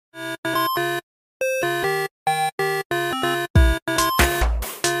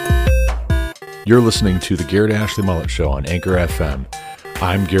You're listening to the Garrett Ashley Mullet Show on Anchor FM.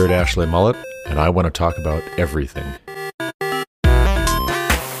 I'm Garrett Ashley Mullet, and I want to talk about everything.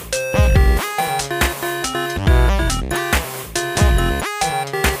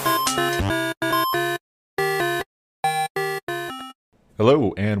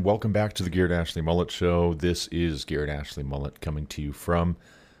 Hello, and welcome back to the Garrett Ashley Mullet Show. This is Garrett Ashley Mullet coming to you from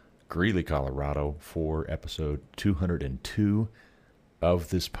Greeley, Colorado for episode 202 of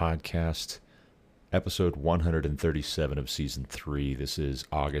this podcast. Episode 137 of Season 3. This is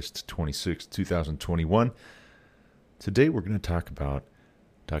August 26, 2021. Today we're going to talk about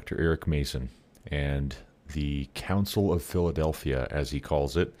Dr. Eric Mason and the Council of Philadelphia, as he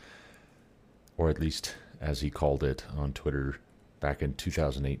calls it, or at least as he called it on Twitter back in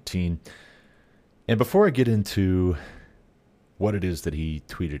 2018. And before I get into what it is that he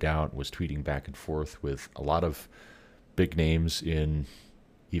tweeted out, was tweeting back and forth with a lot of big names in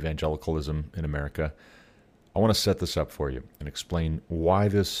evangelicalism in America, I want to set this up for you and explain why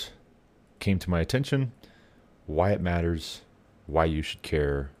this came to my attention, why it matters, why you should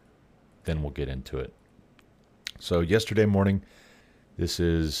care. Then we'll get into it. So yesterday morning, this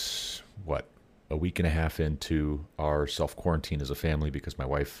is, a week and a half into our self-quarantine as a family because my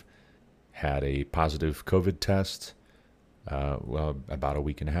wife had a positive COVID test, about a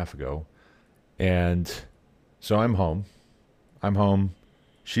week and a half ago. And so I'm home.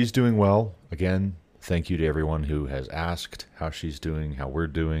 She's doing well. Again, thank you to everyone who has asked how she's doing, how we're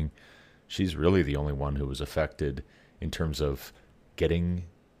doing. She's really the only one who was affected in terms of getting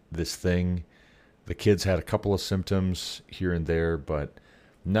this thing. The kids had a couple of symptoms here and there, but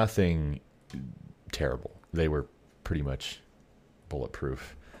nothing terrible. They were pretty much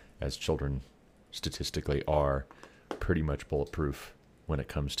bulletproof, as children statistically are pretty much bulletproof when it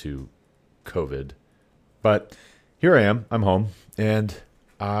comes to COVID. But here I am. I'm home, and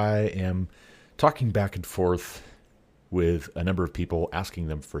I am talking back and forth with a number of people, asking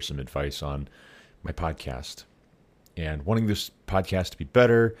them for some advice on my podcast and wanting this podcast to be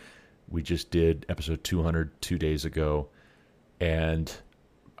better. We just did episode 200 2 days ago, and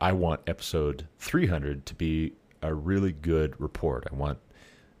I want episode 300 to be a really good report. I want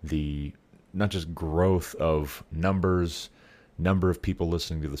the not just growth of numbers, number of people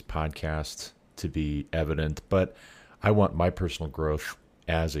listening to this podcast to be evident, but I want my personal growth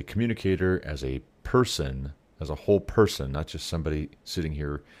as a communicator, as a person, as a whole person, not just somebody sitting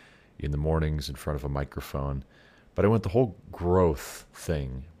here in the mornings in front of a microphone, but I want the whole growth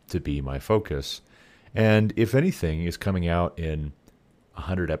thing to be my focus. And if anything is coming out in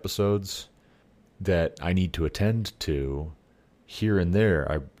 100 episodes that I need to attend to here and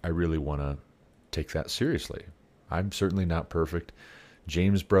there, I really want to take that seriously. I'm certainly not perfect.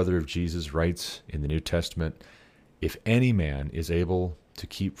 James, brother of Jesus, writes in the New Testament, if any man is able to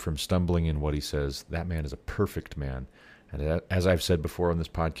keep from stumbling in what he says, that man is a perfect man. And as I've said before on this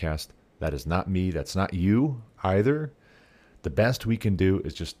podcast, that is not me. That's not you either. The best we can do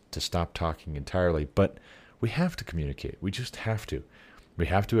is just to stop talking entirely. But we have to communicate. We just have to. We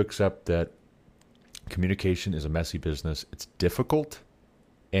have to accept that communication is a messy business. It's difficult,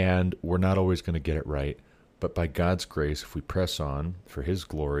 and we're not always going to get it right. But by God's grace, if we press on for His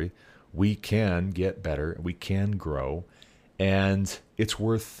glory, we can get better. We can grow. And it's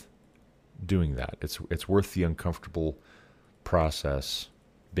worth doing that. It's worth the uncomfortable process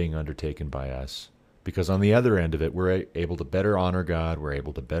being undertaken by us. Because on the other end of it, we're able to better honor God. We're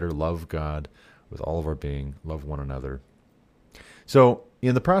able to better love God with all of our being, love one another. So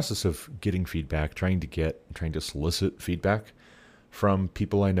in the process of getting feedback, trying to solicit feedback from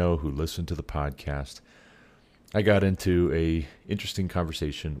people I know who listen to the podcast, I got into a interesting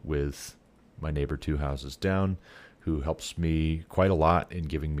conversation with my neighbor 2 houses down, who helps me quite a lot in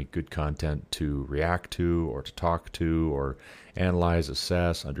giving me good content to react to or to talk to or analyze,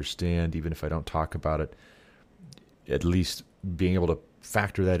 assess, understand, even if I don't talk about it, at least being able to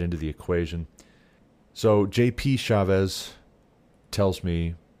factor that into the equation. So JP Chavez tells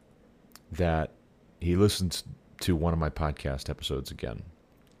me that he listens to one of my podcast episodes again.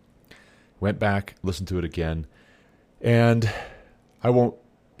 Went back, listened to it again, and I won't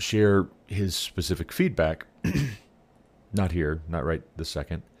share his specific feedback. Not here, not right this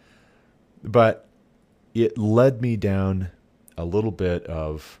second. But it led me down a little bit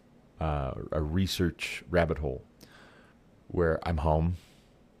of a research rabbit hole where I'm home.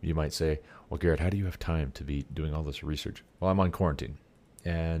 You might say, well, Garrett, how do you have time to be doing all this research? Well, I'm on quarantine.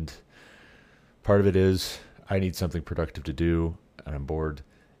 And part of it is I need something productive to do, and I'm bored.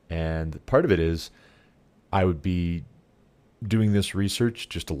 And part of it is I would be doing this research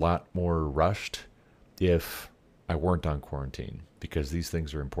just a lot more rushed if I weren't on quarantine. because these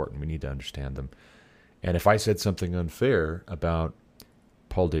things are important. We need to understand them. And if I said something unfair about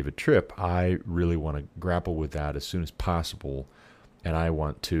Paul David Tripp, I really want to grapple with that as soon as possible, and I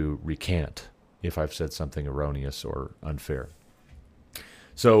want to recant if I've said something erroneous or unfair.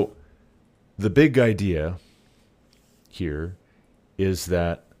 So the big idea here is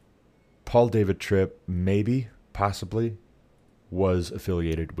that Paul David Tripp maybe, possibly, was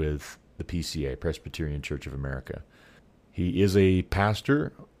affiliated with the PCA, Presbyterian Church of America. He is a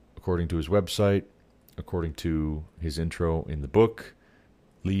pastor, according to his website, according to his intro in the book,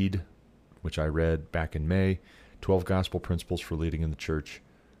 Lead, which I read back in May, 12 Gospel Principles for Leading in the Church.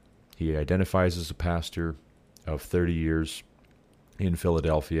 He identifies as a pastor of 30 years in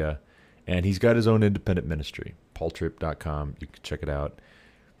Philadelphia, and he's got his own independent ministry, paultripp.com. You can check it out.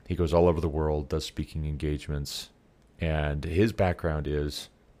 He goes all over the world, does speaking engagements, and his background is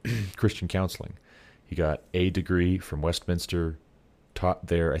Christian counseling. He got a degree from Westminster, taught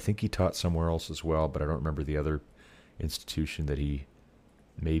there. I think he taught somewhere else as well, but I don't remember the other institution that he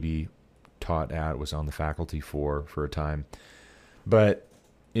maybe taught at, was on the faculty for a time. But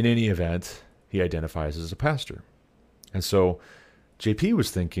in any event, he identifies as a pastor. And so JP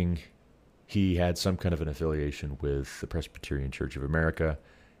was thinking he had some kind of an affiliation with the Presbyterian Church of America.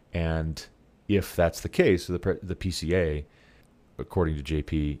 And if that's the case, the PCA, according to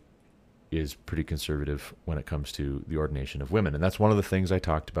JP, is pretty conservative when it comes to the ordination of women. And that's one of the things I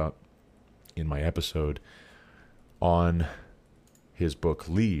talked about in my episode on his book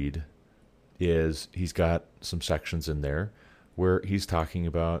Lead, is he's got some sections in there where he's talking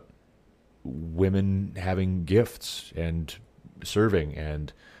about women having gifts and serving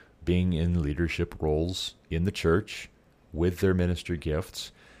and being in leadership roles in the church with their ministry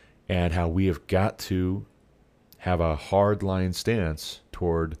gifts, and how we have got to have a hard line stance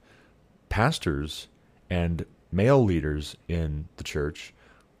toward pastors and male leaders in the church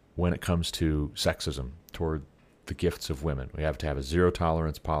when it comes to sexism toward the gifts of women. We have to have a zero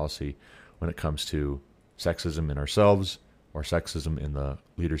tolerance policy when it comes to sexism in ourselves or sexism in the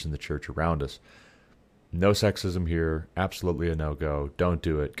leaders in the church around us. No sexism here, absolutely a no-go. Don't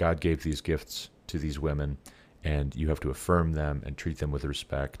do it. God gave these gifts to these women, and you have to affirm them and treat them with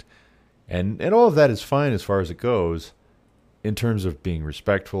respect. And all of that is fine as far as it goes, in terms of being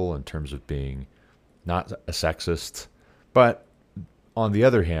respectful, in terms of being not a sexist. But on the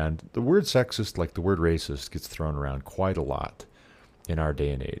other hand, the word sexist, like the word racist, gets thrown around quite a lot in our day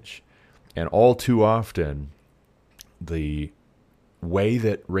and age. And all too often, the way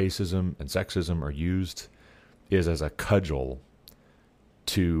that racism and sexism are used is as a cudgel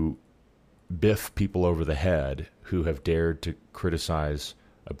to biff people over the head who have dared to criticize,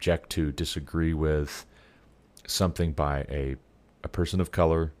 object to, disagree with something by a person of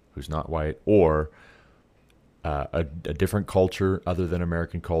color who's not white, or a different culture other than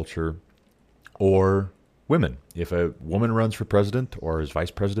American culture, or women. If a woman runs for president or is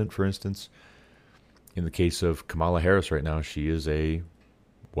vice president, for instance, in the case of Kamala Harris right now, she is a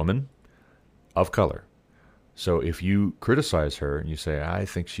woman of color. So if you criticize her and you say, I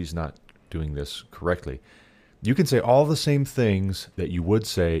think she's not doing this correctly, you can say all the same things that you would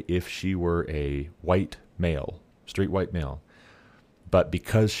say if she were a white male, straight white male. But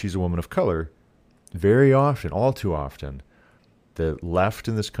because she's a woman of color, very often, all too often, the left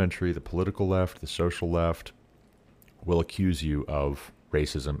in this country, the political left, the social left, will accuse you of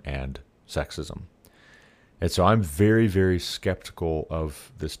racism and sexism. And so I'm very, very skeptical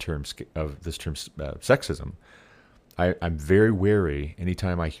of this term sexism. I'm very wary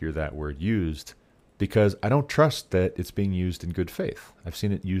anytime I hear that word used, because I don't trust that it's being used in good faith. I've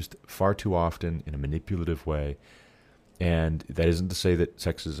seen it used far too often in a manipulative way. And that isn't to say that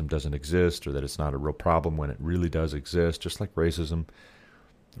sexism doesn't exist or that it's not a real problem when it really does exist, just like racism.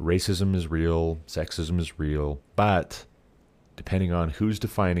 Racism is real, sexism is real, but depending on who's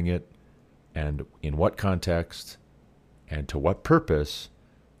defining it and in what context and to what purpose,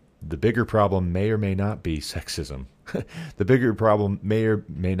 the bigger problem may or may not be sexism. The bigger problem may or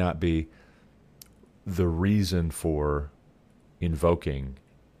may not be the reason for invoking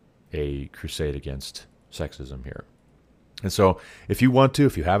a crusade against sexism here. And so if you want to,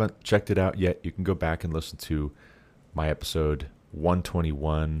 if you haven't checked it out yet, you can go back and listen to my episode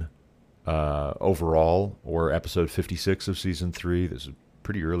 121 overall, or episode 56 of season 3. This is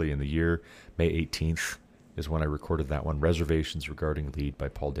pretty early in the year. May 18th is when I recorded that one, Reservations Regarding Lead by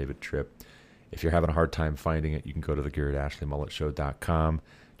Paul David Tripp. If you're having a hard time finding it, you can go to the GarrettAshleyMulletshow.com.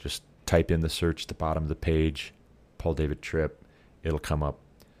 Just type in the search at the bottom of the page, Paul David Tripp. It'll come up.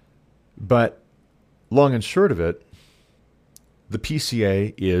 But long and short of it, the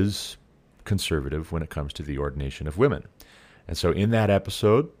PCA is conservative when it comes to the ordination of women. And so in that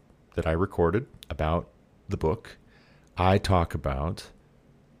episode that I recorded about the book, I talk about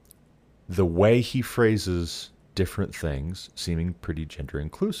the way he phrases different things seeming pretty gender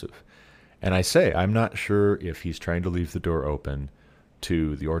inclusive. And I say, I'm not sure if he's trying to leave the door open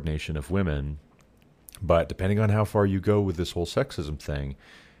to the ordination of women, but depending on how far you go with this whole sexism thing,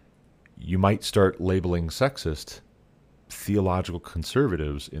 you might start labeling sexist theological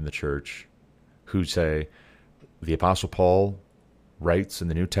conservatives in the church who say the Apostle Paul writes in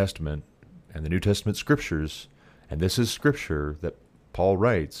the New Testament and the New Testament scriptures, and this is scripture that Paul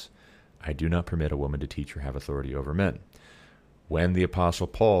writes, I do not permit a woman to teach or have authority over men. When the Apostle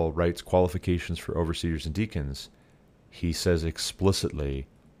Paul writes qualifications for overseers and deacons, he says explicitly,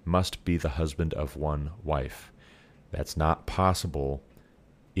 must be the husband of one wife. That's not possible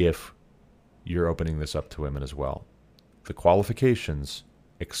if you're opening this up to women as well. The qualifications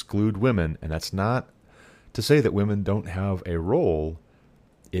exclude women, and that's not to say that women don't have a role.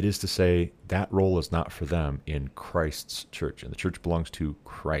 It is to say that role is not for them in Christ's church, and the church belongs to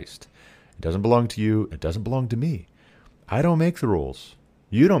Christ. It doesn't belong to you. It doesn't belong to me. I don't make the rules.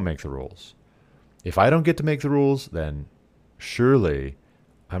 You don't make the rules. If I don't get to make the rules, then surely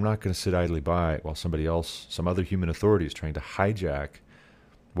I'm not going to sit idly by while somebody else, some other human authority is trying to hijack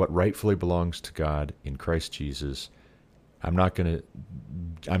what rightfully belongs to God in Christ Jesus. I'm not going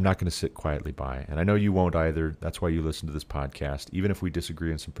to sit quietly by. And I know you won't either. That's why you listen to this podcast, even if we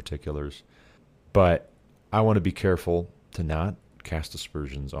disagree on some particulars. But I want to be careful to not cast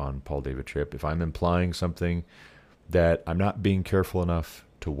aspersions on Paul David Tripp. If I'm implying something that I'm not being careful enough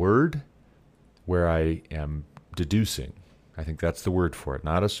to word, where I am deducing, I think that's the word for it,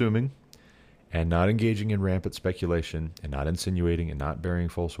 not assuming, and not engaging in rampant speculation, and not insinuating, and not bearing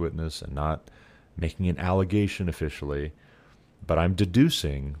false witness, and not making an allegation officially, but I'm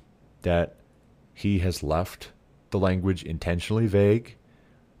deducing that he has left the language intentionally vague,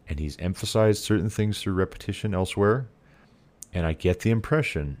 and he's emphasized certain things through repetition elsewhere, and I get the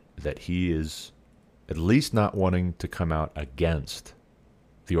impression that he is at least not wanting to come out against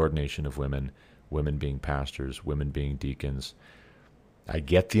the ordination of women, women being pastors, women being deacons. I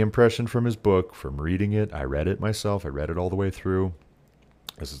get the impression from his book, from reading it. I read it myself. I read it all the way through.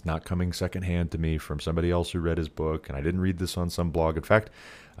 This is not coming secondhand to me from somebody else who read his book, and I didn't read this on some blog. In fact,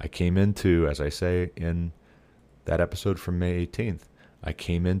 I came into, as I say in that episode from May 18th, I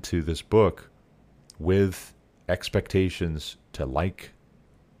came into this book with expectations to like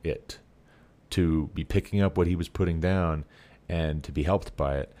it, to be picking up what he was putting down, and to be helped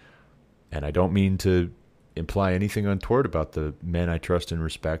by it. And I don't mean to imply anything untoward about the men I trust and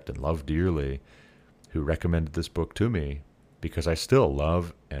respect and love dearly who recommended this book to me, because I still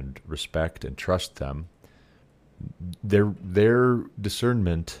love and respect and trust them. Their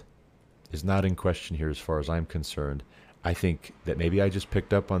discernment is not in question here as far as I'm concerned. I think that maybe I just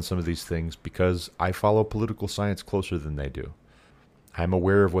picked up on some of these things because I follow political science closer than they do. I'm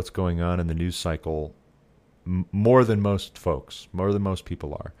aware of what's going on in the news cycle more than most folks, more than most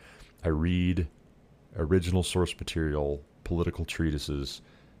people are. I read original source material, political treatises.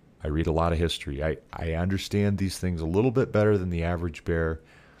 I read a lot of history. I understand these things a little bit better than the average bear,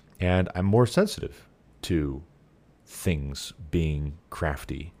 and I'm more sensitive to things being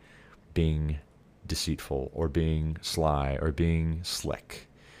crafty, being deceitful, or being sly, or being slick.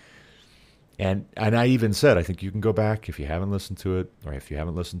 And I even said, I think you can go back if you haven't listened to it, or if you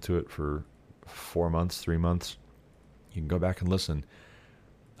haven't listened to it for 4 months, 3 months, you can go back and listen.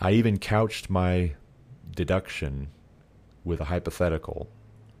 I even couched my deduction with a hypothetical.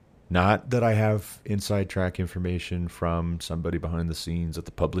 Not that I have inside track information from somebody behind the scenes at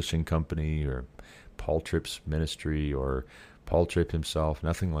the publishing company or Paul Tripp's ministry or Paul Tripp himself,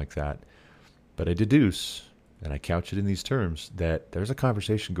 nothing like that. But I deduce, and I couch it in these terms, that there's a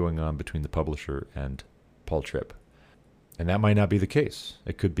conversation going on between the publisher and Paul Tripp. And that might not be the case.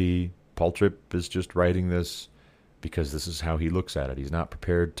 It could be Paul Tripp is just writing this because this is how he looks at it. He's not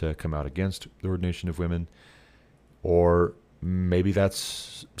prepared to come out against the ordination of women. Or maybe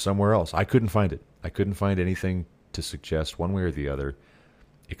that's somewhere else. I couldn't find it. I couldn't find anything to suggest one way or the other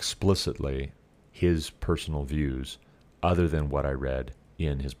explicitly his personal views other than what I read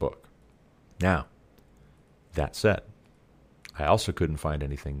in his book. Now, that said, I also couldn't find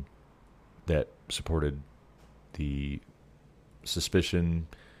anything that supported the suspicion,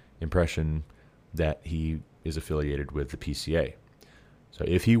 impression that he is affiliated with the PCA. So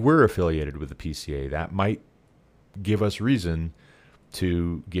if he were affiliated with the PCA, that might give us reason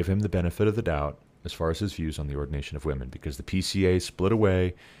to give him the benefit of the doubt as far as his views on the ordination of women, because the PCA split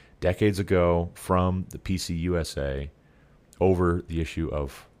away decades ago from the PCUSA over the issue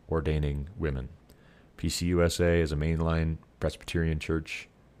of ordaining women. PCUSA is a mainline Presbyterian Church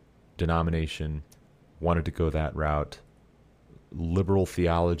denomination, wanted to go that route. Liberal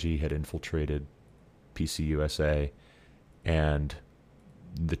theology had infiltrated PCUSA, and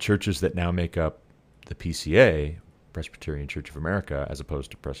the churches that now make up the PCA, Presbyterian Church of America, as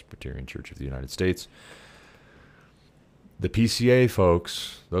opposed to Presbyterian Church of the United States, the PCA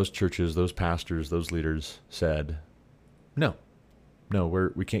folks, those churches, those pastors, those leaders said, no,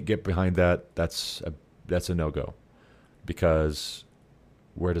 we can't get behind that. That's a no-go, because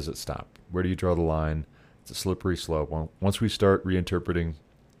where does it stop? Where do you draw the line? It's a slippery slope. Well, once we start reinterpreting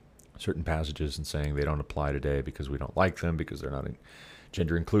certain passages and saying they don't apply today because we don't like them, because they're not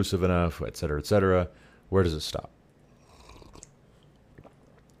gender inclusive enough, et cetera, where does it stop?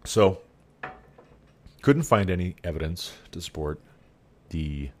 So, couldn't find any evidence to support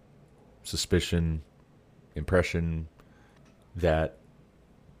the suspicion, impression that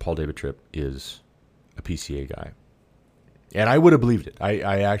Paul David Tripp is a PCA guy. And I would have believed it.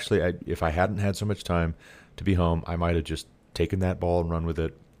 I actually, if I hadn't had so much time to be home, I might have just taken that ball and run with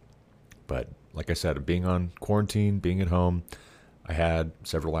it. But like I said, being on quarantine, being at home, I had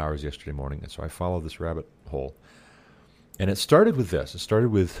several hours yesterday morning, and so I followed this rabbit hole. And it started with this. It started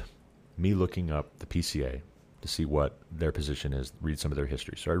with me looking up the PCA to see what their position is, read some of their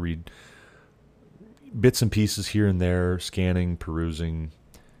history. So I read bits and pieces here and there, scanning, perusing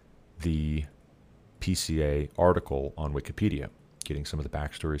the PCA article on Wikipedia, getting some of the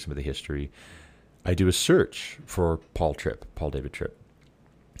backstory, some of the history. I do a search for Paul David Tripp,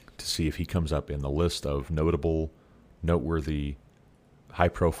 to see if he comes up in the list of noteworthy,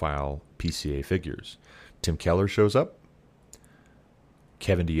 high-profile PCA figures. Tim Keller shows up.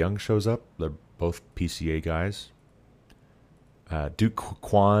 Kevin DeYoung shows up. They're both PCA guys. Duke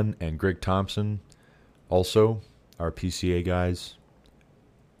Kwon and Greg Thompson also are PCA guys.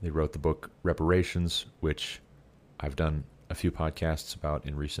 They wrote the book Reparations, which I've done a few podcasts about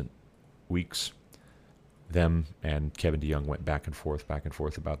in recent weeks. Them and Kevin DeYoung went back and forth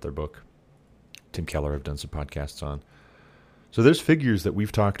about their book. Tim Keller I've done some podcasts on. So there's figures that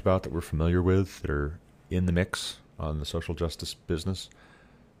we've talked about that we're familiar with that are in the mix on the social justice business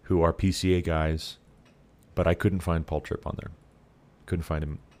who are PCA guys, but I couldn't find Paul Tripp on there. Couldn't find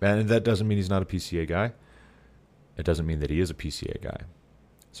him. And that doesn't mean he's not a PCA guy. It doesn't mean that he is a PCA guy.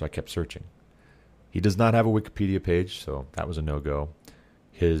 So I kept searching. He does not have a Wikipedia page, so that was a no-go.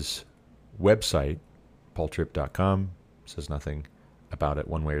 His website, paultripp.com, says nothing about it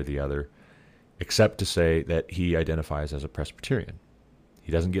one way or the other, except to say that he identifies as a Presbyterian.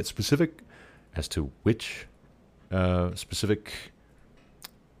 He doesn't get specific as to which specific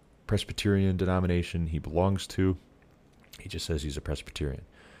Presbyterian denomination he belongs to. He just says he's a Presbyterian.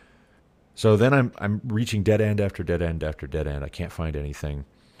 So then I'm reaching dead end after dead end after dead end. I can't find anything.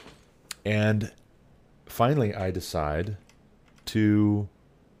 And finally I decide to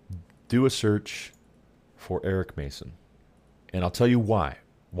do a search for Eric Mason. And I'll tell you why.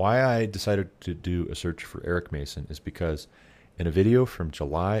 Why I decided to do a search for Eric Mason is because in a video from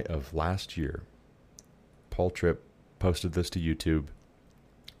July of last year, Paul Tripp posted this to YouTube.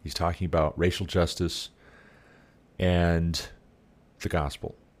 He's talking about racial justice and the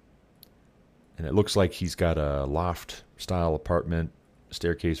gospel. And it looks like he's got a loft-style apartment,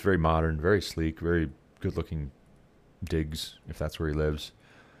 staircase, very modern, very sleek, very good-looking digs, if that's where he lives.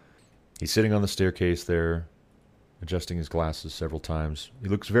 He's sitting on the staircase there, adjusting his glasses several times. He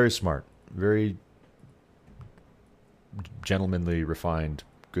looks very smart, very gentlemanly, refined,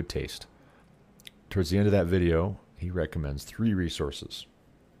 good taste. Towards the end of that video, he recommends 3 resources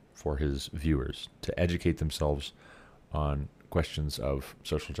for his viewers to educate themselves on questions of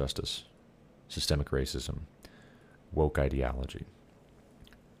social justice, systemic racism, woke ideology.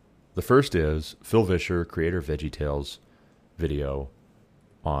 The first is Phil Vischer, creator of VeggieTales, video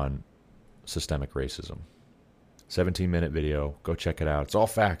on systemic racism. 17-minute video. Go check it out. It's all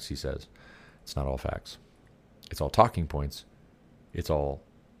facts, he says. It's not all facts. It's all talking points. It's all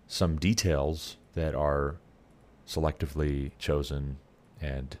some details that are selectively chosen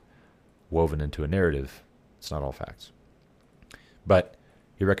and woven into a narrative. It's not all facts. But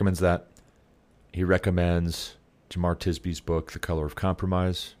he recommends that. He recommends Jemar Tisby's book, The Color of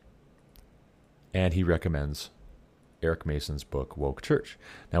Compromise. And he recommends Eric Mason's book, Woke Church.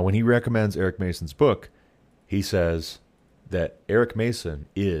 Now, when he recommends Eric Mason's book, he says that Eric Mason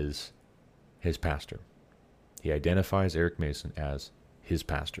is his pastor. He identifies Eric Mason as his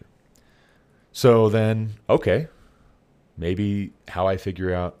pastor. So then, okay, maybe how I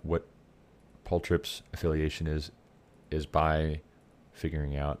figure out what Paul Tripp's affiliation is by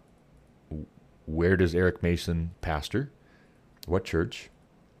figuring out where does Eric Mason pastor, what church,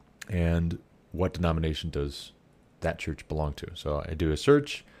 and what denomination does that church belonged to. So I do a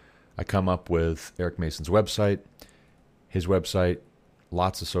search. I come up with Eric Mason's website. His website,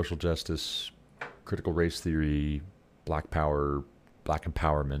 lots of social justice, critical race theory, black power, black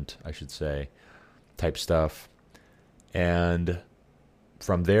empowerment, I should say, type stuff. And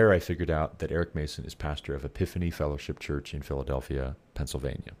from there, I figured out that Eric Mason is pastor of Epiphany Fellowship Church in Philadelphia,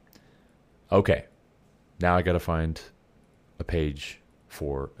 Pennsylvania. Okay, now I got to find a page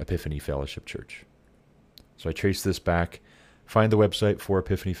for Epiphany Fellowship Church. So I trace this back, find the website for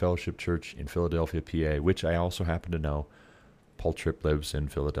Epiphany Fellowship Church in Philadelphia, PA, which I also happen to know. Paul Tripp lives in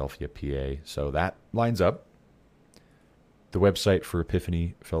Philadelphia, PA, so that lines up. The website for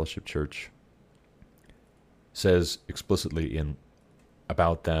Epiphany Fellowship Church says explicitly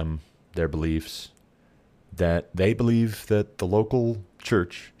about them, their beliefs, that they believe that the local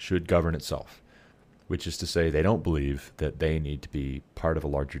church should govern itself, which is to say they don't believe that they need to be part of a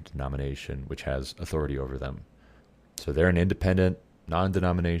larger denomination which has authority over them. So they're an independent,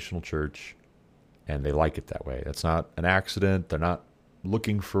 non-denominational church, and they like it that way. That's not an accident. They're not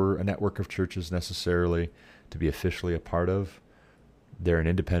looking for a network of churches necessarily to be officially a part of. They're an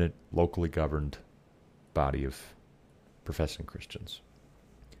independent, locally governed body of professing Christians.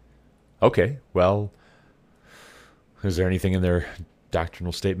 Okay, well, is there anything in their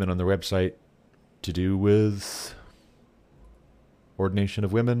doctrinal statement on their website to do with ordination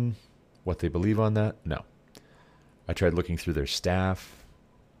of women, what they believe on that? No. I tried looking through their staff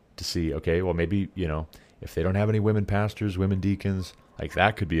to see, okay, well, maybe, if they don't have any women pastors, women deacons, like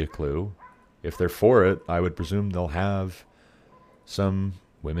that could be a clue. If they're for it, I would presume they'll have some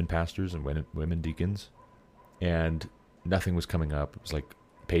women pastors and women deacons. And nothing was coming up. It was like,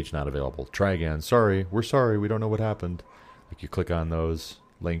 page not available. Try again. Sorry, we're sorry. We don't know what happened. Like you click on those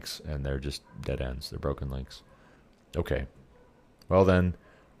links and they're just dead ends. They're broken links. Okay. Well, then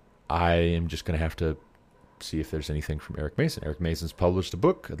I am just going to have to see if there's anything from Eric Mason. Eric Mason's published a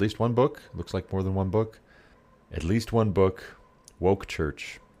book, at least one book. Looks like more than one book. At least one book, Woke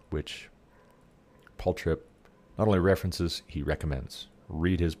Church, which Paul Tripp not only references, he recommends.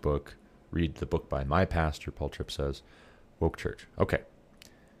 Read his book. Read the book by my pastor, Paul Tripp says, Woke Church. Okay.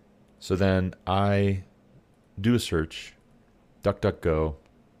 So then I do a search, DuckDuckGo,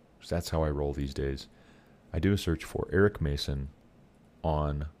 that's how I roll these days. I do a search for Eric Mason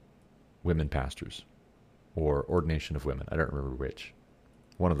on women pastors or ordination of women. I don't remember which.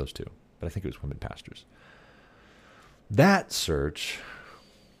 One of those two, but I think it was women pastors. That search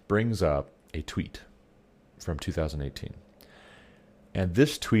brings up a tweet from 2018. And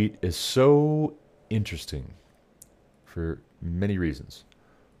this tweet is so interesting for many reasons.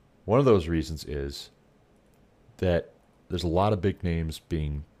 One of those reasons is that there's a lot of big names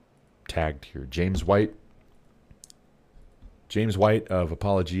being tagged here. James White of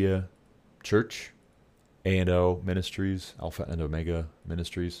Apologia Church, A&O Ministries, Alpha and Omega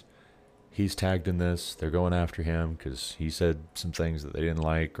Ministries. He's tagged in this. They're going after him because he said some things that they didn't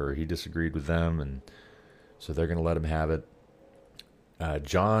like or he disagreed with them, and so they're going to let him have it.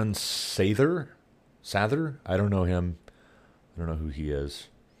 John Sather, I don't know him. I don't know who he is.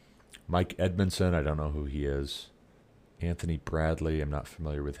 Mike Edmondson, I don't know who he is. Anthony Bradley, I'm not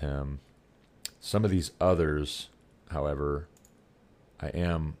familiar with him. Some of these others, however, I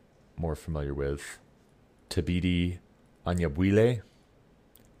am more familiar with. Thabiti Anyabwile,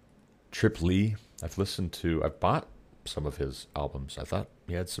 Trip Lee. I've bought some of his albums. I thought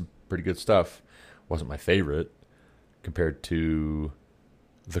he had some pretty good stuff. Wasn't my favorite compared to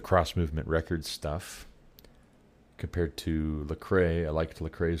the Cross Movement Records stuff. Compared to Lecrae, I liked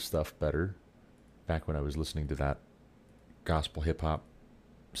Lecrae's stuff better back when I was listening to that gospel hip-hop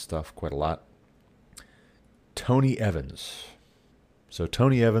stuff quite a lot. Tony Evans. So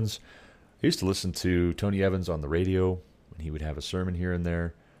Tony Evans, I used to listen to Tony Evans on the radio when he would have a sermon here and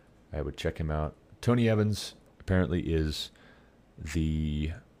there. I would check him out. Tony Evans apparently is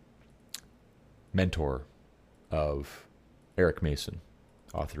the mentor of Eric Mason,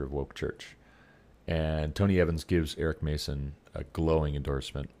 author of Woke Church. And Tony Evans gives Eric Mason a glowing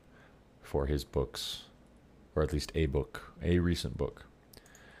endorsement for his books, or at least a recent book,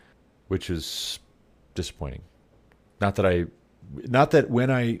 which is disappointing. Not that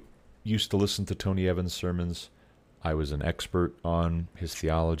when I used to listen to Tony Evans' sermons, I was an expert on his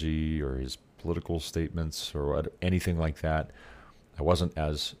theology or his political statements or anything like that. I wasn't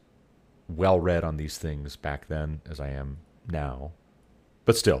as well read on these things back then as I am now.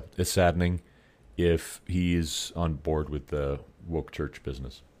 But still, it's saddening if he is on board with the woke church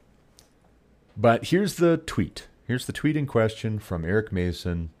business. But here's the tweet. Here's the tweet in question from Eric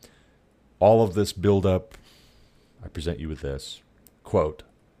Mason. All of this build-up, I present you with this. Quote,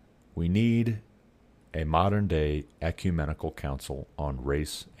 "We need a modern-day ecumenical council on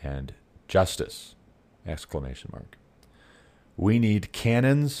race and justice! Exclamation mark. We need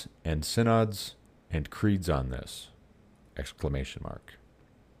canons and synods and creeds on this! Exclamation mark.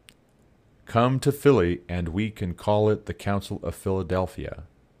 Come to Philly and we can call it the Council of Philadelphia!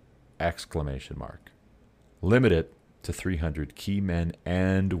 Exclamation mark. Limit it to 300 key men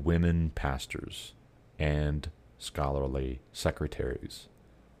and women pastors and scholarly secretaries.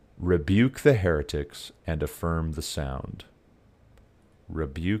 Rebuke the heretics and affirm the sound.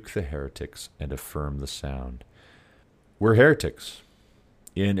 Rebuke the heretics and affirm the sound. We're heretics.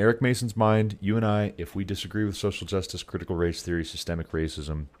 In Eric Mason's mind, you and I, if we disagree with social justice, critical race theory, systemic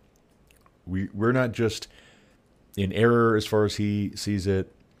racism, we're not just in error as far as he sees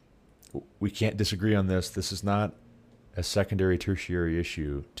it. We can't disagree on this. This is not a secondary, tertiary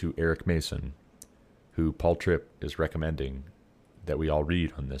issue to Eric Mason, who Paul Tripp is recommending that we all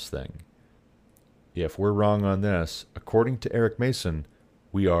read on this thing. If we're wrong on this, according to Eric Mason,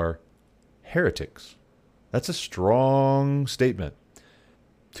 we are heretics. That's a strong statement.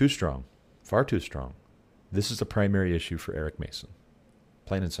 Too strong. Far too strong. This is the primary issue for Eric Mason.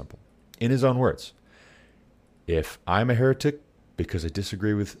 Plain and simple. In his own words. If I'm a heretic because I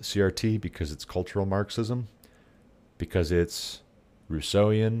disagree with CRT, because it's cultural Marxism, because it's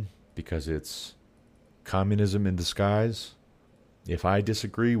Rousseauian, because it's communism in disguise, if I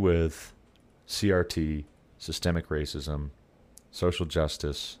disagree with CRT, systemic racism, social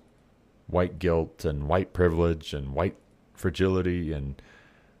justice, white guilt and white privilege and white fragility and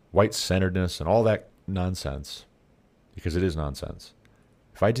white-centeredness and all that nonsense, because it is nonsense.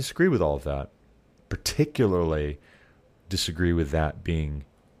 If I disagree with all of that, particularly disagree with that being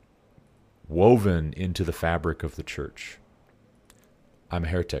woven into the fabric of the church, I'm a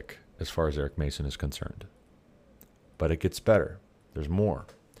heretic as far as Eric Mason is concerned. But it gets better. There's more.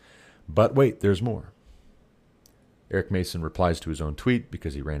 But wait, there's more. Eric Mason replies to his own tweet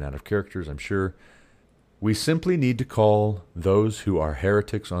because he ran out of characters, I'm sure. We simply need to call those who are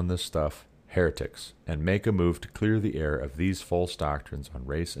heretics on this stuff heretics and make a move to clear the air of these false doctrines on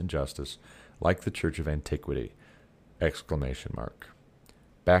race and justice like the Church of Antiquity! Exclamation mark.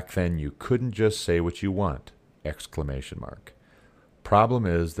 Back then you couldn't just say what you want! Exclamation mark. Problem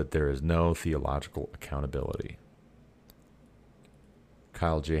is that there is no theological accountability.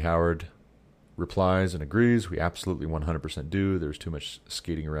 Kyle J. Howard replies and agrees. We absolutely 100% do. There's too much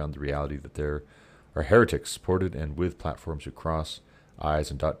skating around the reality that there are heretics supported and with platforms who cross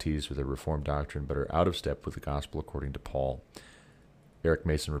I's and dot T's with a Reformed doctrine but are out of step with the gospel according to Paul. Eric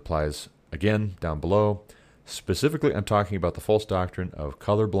Mason replies again down below. Specifically, I'm talking about the false doctrine of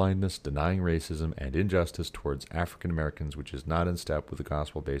colorblindness, denying racism, and injustice towards African Americans, which is not in step with the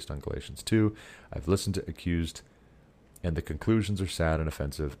gospel based on Galatians 2. I've listened to accused, and the conclusions are sad and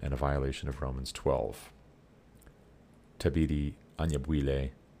offensive and a violation of Romans 12. Tabidi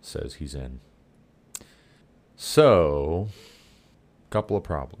Anyabwile says he's in. So, couple of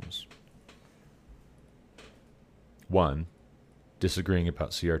problems. One, disagreeing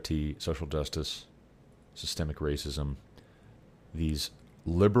about CRT, social justice, systemic racism, these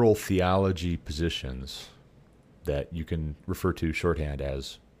liberal theology positions that you can refer to shorthand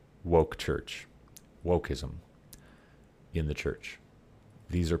as woke church, wokeism in the church.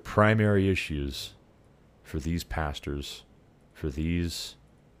 These are primary issues for these pastors, for these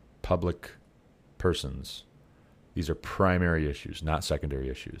public persons. These are primary issues, not secondary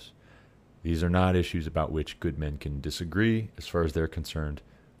issues. These are not issues about which good men can disagree as far as they're concerned.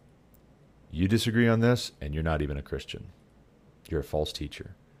 You disagree on this, and you're not even a Christian. You're a false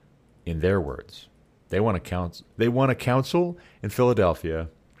teacher. In their words, they want a council in Philadelphia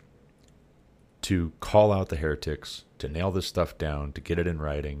to call out the heretics, to nail this stuff down, to get it in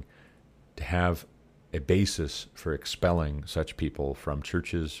writing, to have a basis for expelling such people from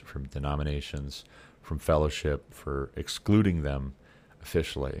churches, from denominations, from fellowship, for excluding them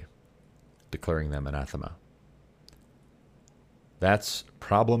officially, declaring them anathema. That's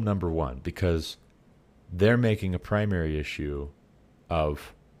problem number one, because they're making a primary issue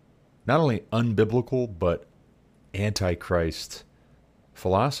of not only unbiblical, but antichrist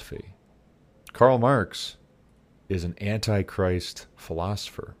philosophy. Karl Marx is an antichrist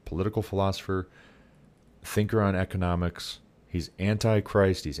philosopher, political philosopher, thinker on economics. He's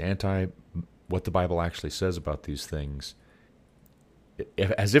antichrist. He's anti what the Bible actually says about these things.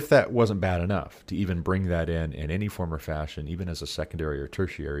 As if that wasn't bad enough to even bring that in any form or fashion, even as a secondary or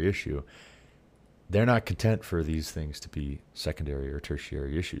tertiary issue. They're not content for these things to be secondary or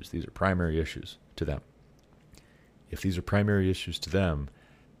tertiary issues. These are primary issues to them. If these are primary issues to them,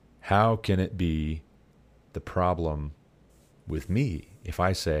 how can it be the problem with me if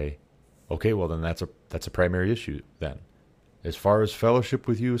I say, Okay, well then that's a primary issue then. As far as fellowship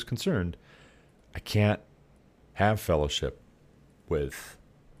with you is concerned, I can't have fellowship with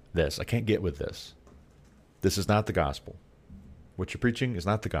this. I can't get with this. This is not the gospel. What you're preaching is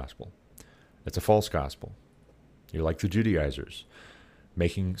not the gospel. It's a false gospel. You're like the Judaizers,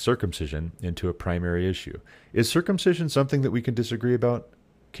 making circumcision into a primary issue. Is circumcision something that we can disagree about?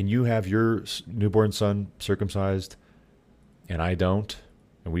 Can you have your newborn son circumcised and I don't,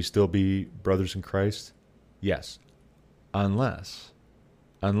 and we still be brothers in Christ? Yes. Unless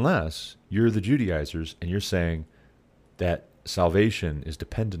you're the Judaizers and you're saying that salvation is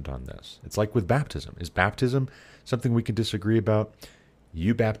dependent on this. It's like with baptism. Is baptism something we can disagree about?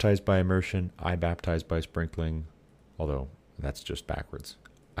 You baptize by immersion, I baptize by sprinkling, although that's just backwards.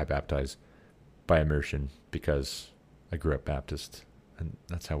 I baptize by immersion because I grew up Baptist, and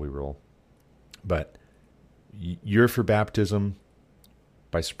that's how we roll. But you're for baptism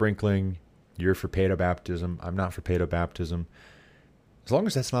by sprinkling, you're for paedobaptism, I'm not for paedobaptism. As long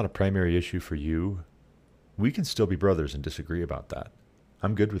as that's not a primary issue for you, we can still be brothers and disagree about that.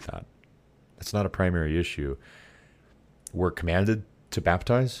 I'm good with that. That's not a primary issue. We're commanded to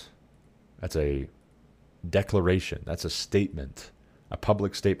baptize. That's a declaration. That's a statement, a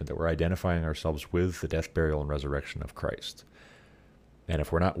public statement that we're identifying ourselves with the death, burial, and resurrection of Christ. And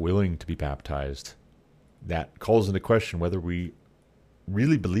if we're not willing to be baptized, that calls into question whether we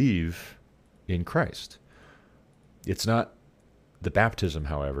really believe in Christ. It's not the baptism,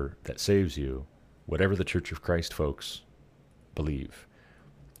 however, that saves you, whatever the Church of Christ folks believe.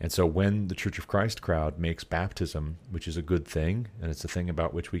 And so when the Church of Christ crowd makes baptism, which is a good thing, and it's a thing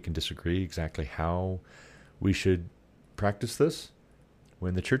about which we can disagree exactly how we should practice this,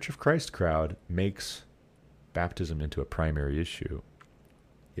 when the Church of Christ crowd makes baptism into a primary issue,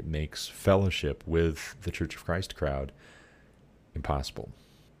 it makes fellowship with the Church of Christ crowd impossible.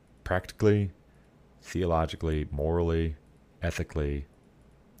 Practically, theologically, morally, ethically,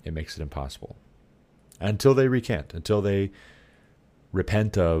 it makes it impossible. Until they recant, until they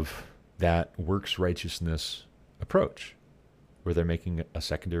repent of that works righteousness approach, where they're making a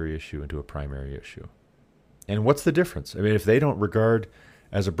secondary issue into a primary issue. And what's the difference? I mean, if they don't regard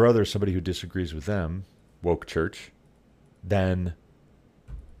as a brother somebody who disagrees with them, woke church, then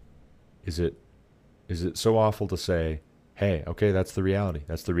is it so awful to say, hey, okay, that's the reality.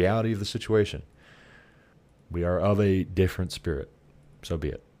 That's the reality of the situation. We are of a different spirit. So be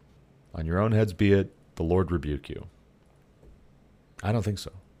it. On your own heads be it. The Lord rebuke you. I don't think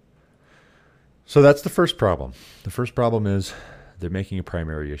so. So that's the first problem. The first problem is they're making a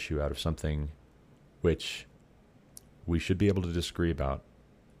primary issue out of something which we should be able to disagree about.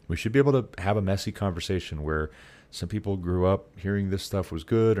 We should be able to have a messy conversation where some people grew up hearing this stuff was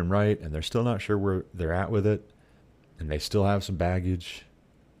good and right, and they're still not sure where they're at with it, and they still have some baggage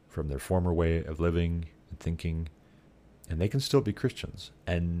from their former way of living and thinking, and they can still be Christians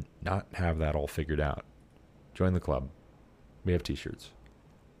and not have that all figured out. Join the club. We have t-shirts.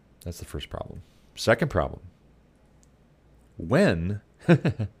 That's the first problem. Second problem. When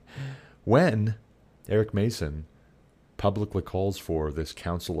Eric Mason publicly calls for this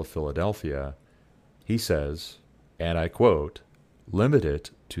Council of Philadelphia, he says, and I quote, limit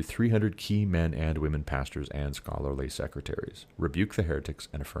it to 300 key men and women pastors and scholarly secretaries. Rebuke the heretics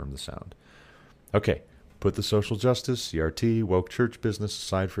and affirm the sound. Okay, put the social justice, CRT, woke church business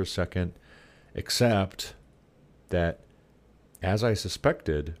aside for a second, except that, as I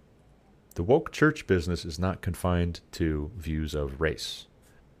suspected, the woke church business is not confined to views of race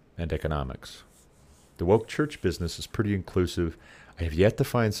and economics. The woke church business is pretty inclusive. I have yet to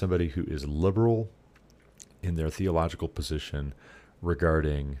find somebody who is liberal in their theological position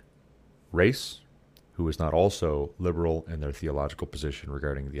regarding race, who is not also liberal in their theological position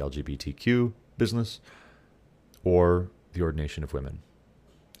regarding the LGBTQ business or the ordination of women.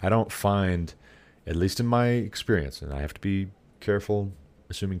 I don't find, at least in my experience, and I have to be careful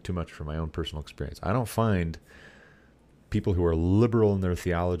assuming too much from my own personal experience, I don't find people who are liberal in their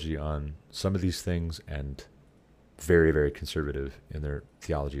theology on some of these things and very, very conservative in their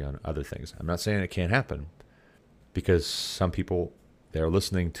theology on other things. I'm not saying it can't happen, because some people, they're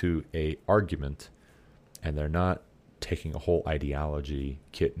listening to a argument and they're not taking a whole ideology,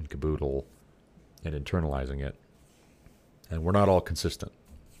 kit and caboodle, and internalizing it. And we're not all consistent.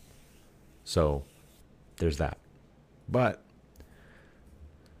 So there's that. But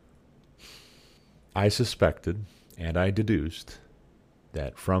I suspected and I deduced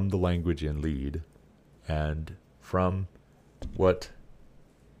that from the language in Lead and from what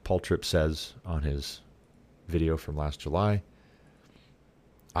Paul Tripp says on his video from last July,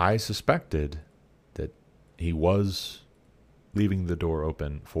 I suspected that he was leaving the door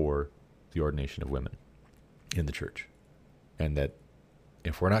open for the ordination of women in the church. And that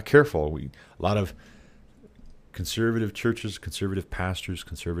if we're not careful, a lot of conservative churches, conservative pastors,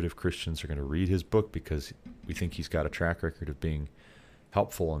 conservative Christians are going to read his book because we think he's got a track record of being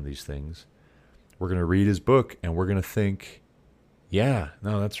helpful in these things. We're going to read his book and we're going to think, yeah,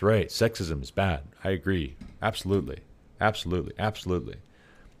 no, that's right. Sexism is bad. I agree. Absolutely. Absolutely. Absolutely.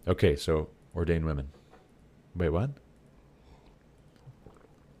 Okay, so ordain women. Wait, what?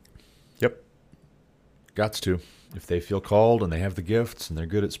 Yep. Gots to. If they feel called and they have the gifts and they're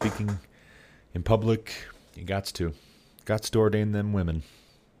good at speaking in public, you gots to. Gots to ordain them women.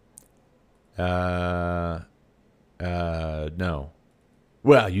 No.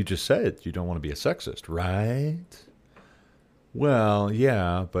 Well, you just said you don't want to be a sexist, right? Well,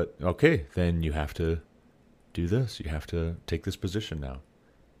 yeah, but okay, then you have to do this. You have to take this position now.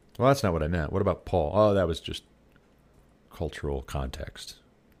 Well, that's not what I meant. What about Paul? Oh, that was just cultural context.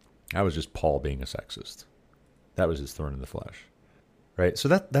 That was just Paul being a sexist. That was his thorn in the flesh, right? So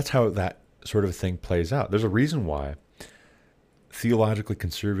that's how that sort of thing plays out. There's a reason why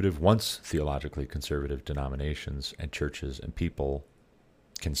once theologically conservative denominations and churches and people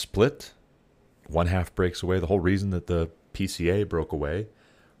can split. One half breaks away. The whole reason that the PCA broke away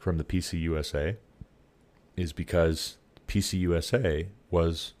from the PCUSA is because PCUSA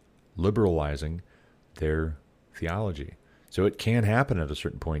was liberalizing their theology. So it can happen at a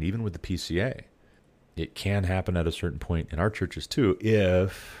certain point, even with the PCA. It can happen at a certain point in our churches too,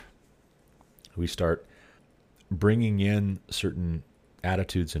 if we start bringing in certain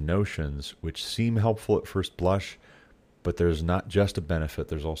attitudes and notions which seem helpful at first blush, but there's not just a benefit,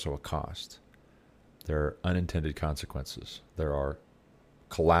 there's also a cost. There are unintended consequences. There are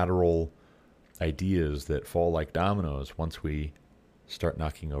collateral ideas that fall like dominoes once we start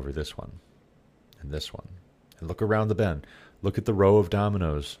knocking over this one and this one. And look around the bend. Look at the row of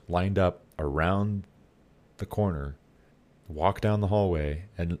dominoes lined up around the corner. Walk down the hallway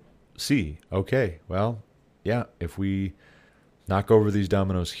and see, okay, well, yeah, if we knock over these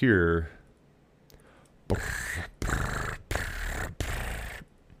dominoes here, it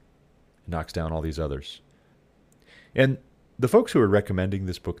knocks down all these others. And the folks who are recommending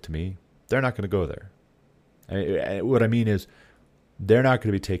this book to me, they're not going to go there. What I mean is, they're not going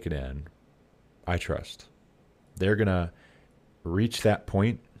to be taken in, I trust. They're going to reach that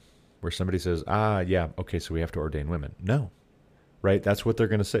point where somebody says, yeah, okay, so we have to ordain women. No, right? That's what they're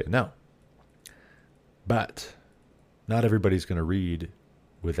going to say. No. But not everybody's going to read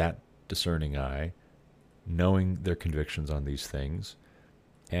with that discerning eye, knowing their convictions on these things.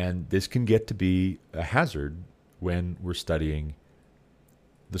 And this can get to be a hazard when we're studying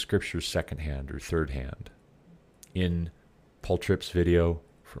the scriptures secondhand or third hand. In Paul Tripp's video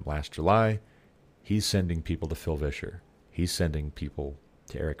from last July, he's sending people to Phil Vischer. He's sending people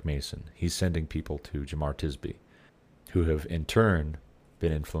to Eric Mason. He's sending people to Jemar Tisby, who have in turn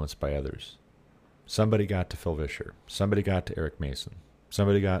been influenced by others. Somebody got to Phil Vischer. Somebody got to Eric Mason.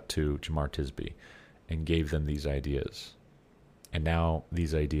 Somebody got to Jemar Tisby and gave them these ideas. And now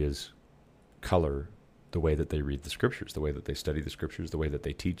these ideas color the way that they read the scriptures, the way that they study the scriptures, the way that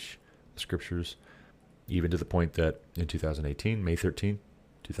they teach the scriptures, even to the point that in 2018, May 13,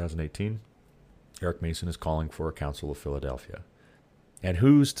 2018, Eric Mason is calling for a Council of Philadelphia. And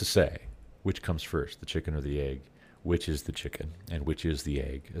who's to say which comes first, the chicken or the egg? Which is the chicken and which is the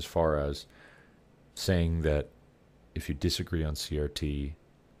egg, as far as saying that if you disagree on CRT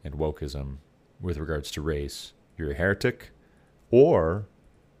and wokeism with regards to race, you're a heretic, or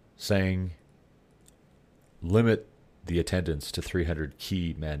saying limit the attendance to 300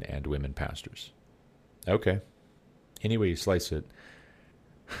 key men and women pastors. Okay. Any way you slice it,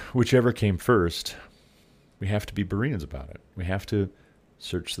 whichever came first, we have to be Bereans about it. We have to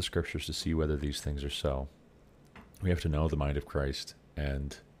search the scriptures to see whether these things are so. We have to know the mind of Christ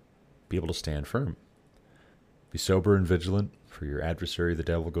and be able to stand firm. Be sober and vigilant, for your adversary, the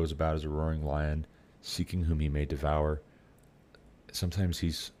devil, goes about as a roaring lion, seeking whom he may devour. Sometimes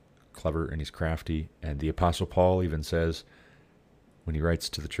he's clever and he's crafty, and the Apostle Paul even says, when he writes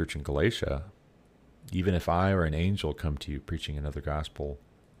to the church in Galatia, even if I or an angel come to you preaching another gospel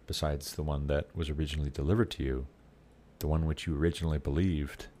besides the one that was originally delivered to you, the one which you originally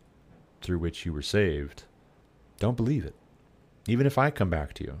believed, through which you were saved, don't believe it. Even if I come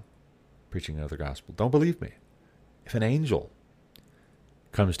back to you preaching another gospel, don't believe me. If an angel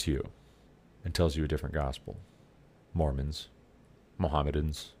comes to you and tells you a different gospel, Mormons,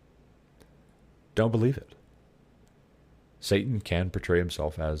 Mohammedans, don't believe it. Satan can portray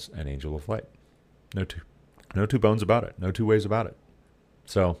himself as an angel of light. No two bones about it. No two ways about it.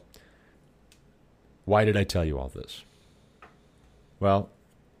 So, why did I tell you all this? Well,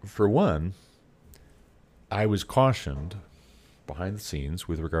 For one, I was cautioned behind the scenes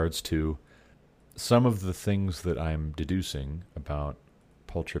with regards to some of the things that I'm deducing about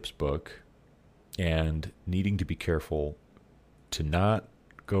Paul Tripp's book and needing to be careful to not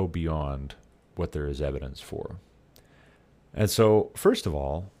go beyond what there is evidence for. And so, first of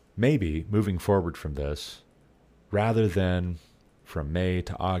all, maybe moving forward from this, rather than from May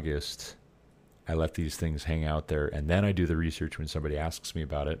to August, I let these things hang out there and then I do the research when somebody asks me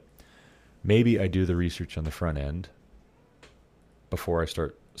about it. Maybe I do the research on the front end before I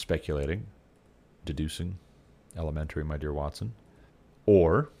start speculating, deducing, elementary, my dear Watson.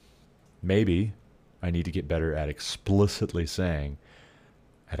 Or maybe I need to get better at explicitly saying,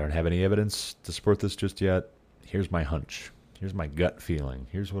 I don't have any evidence to support this just yet. Here's my hunch. Here's my gut feeling.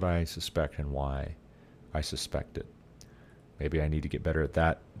 Here's what I suspect and why I suspect it. Maybe I need to get better at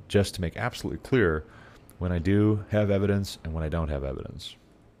that just to make absolutely clear when I do have evidence and when I don't have evidence.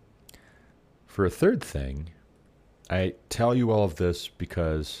 For a third thing, I tell you all of this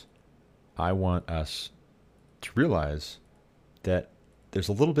because I want us to realize that there's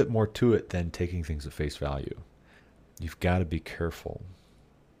a little bit more to it than taking things at face value. You've got to be careful.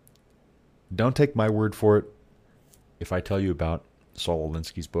 Don't take my word for it. If I tell you about Saul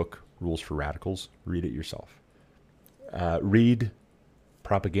Alinsky's book, Rules for Radicals, read it yourself. Read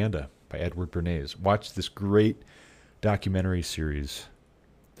Propaganda by Edward Bernays. Watch this great documentary series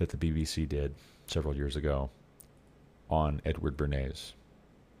that the BBC did several years ago on Edward Bernays.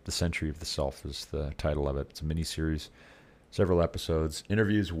 The Century of the Self is the title of it. It's a mini-series, several episodes,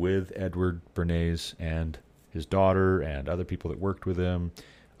 interviews with Edward Bernays and his daughter and other people that worked with him,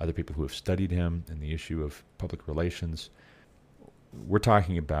 other people who have studied him and the issue of public relations. We're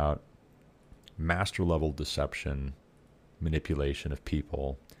talking about master-level deception, manipulation of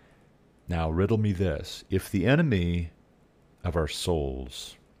people. Now, riddle me this. If the enemy of our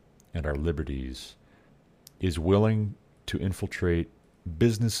souls and our liberties is willing to infiltrate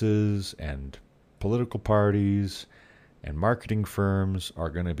businesses and political parties and marketing firms are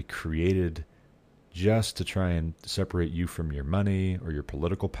going to be created just to try and separate you from your money or your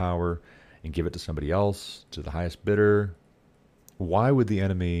political power and give it to somebody else, to the highest bidder, why would the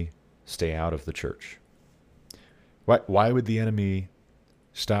enemy stay out of the church? Why would the enemy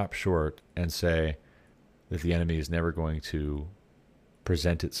stop short and say that the enemy is never going to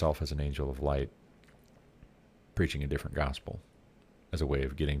present itself as an angel of light, preaching a different gospel as a way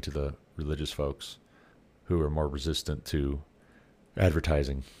of getting to the religious folks who are more resistant to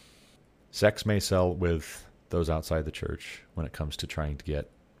advertising? Sex may sell with those outside the church when it comes to trying to get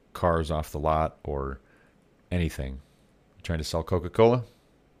cars off the lot or anything. Trying to sell Coca-Cola?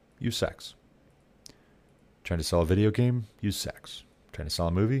 Use sex. Trying to sell a video game? Use sex. Trying to sell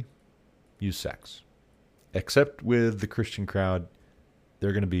a movie? Use sex. Except with the Christian crowd,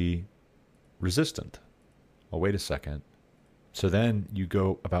 they're going to be resistant. Oh, wait a second. So then you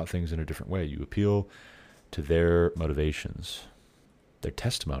go about things in a different way. You appeal to their motivations, their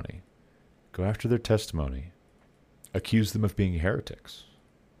testimony. Go after their testimony. Accuse them of being heretics.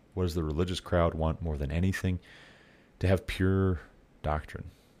 What does the religious crowd want more than anything? To have pure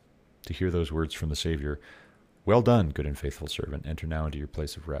doctrine. To hear those words from the Savior. Well done, good and faithful servant. Enter now into your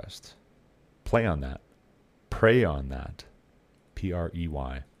place of rest. Play on that. Pray on that.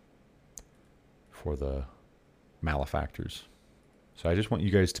 P-R-E-Y. For the malefactors. So I just want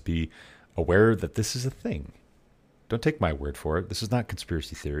you guys to be aware that this is a thing. Don't take my word for it. This is not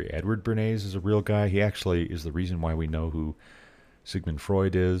conspiracy theory. Edward Bernays is a real guy. He actually is the reason why we know who Sigmund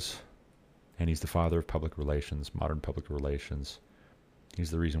Freud is. And he's the father of public relations, modern public relations. He's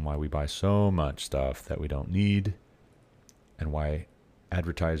the reason why we buy so much stuff that we don't need, and why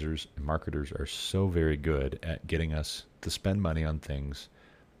advertisers and marketers are so very good at getting us to spend money on things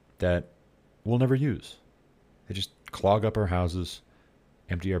that we'll never use. They just clog up our houses,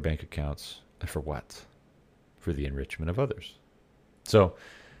 empty our bank accounts, and for what? For the enrichment of others. So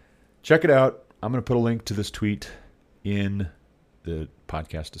check it out. I'm going to put a link to this tweet in the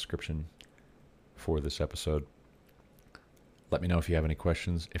podcast description for this episode. Let me know if you have any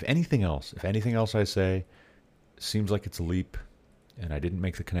questions. If anything else I say seems like it's a leap and I didn't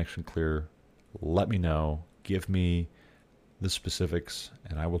make the connection clear, let me know. Give me the specifics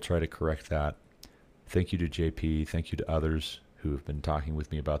and I will try to correct that. Thank you to JP. Thank you to others who have been talking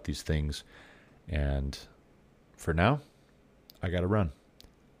with me about these things. And for now, I got to run.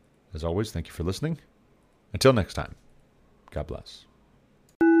 As always, thank you for listening. Until next time, God bless.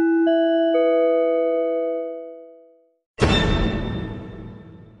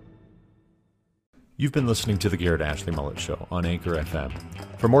 You've been listening to the Garrett Ashley Mullet Show on Anchor FM.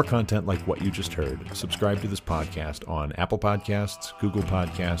 For more content like what you just heard, subscribe to this podcast on Apple Podcasts, Google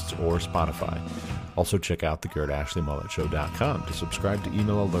Podcasts, or Spotify. Also check out theGarrettAshleyMulletShow.com to subscribe to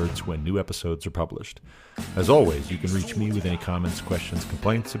email alerts when new episodes are published. As always, you can reach me with any comments, questions,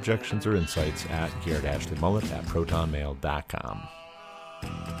 complaints, objections, or insights at GarrettAshleyMullet@protonmail.com.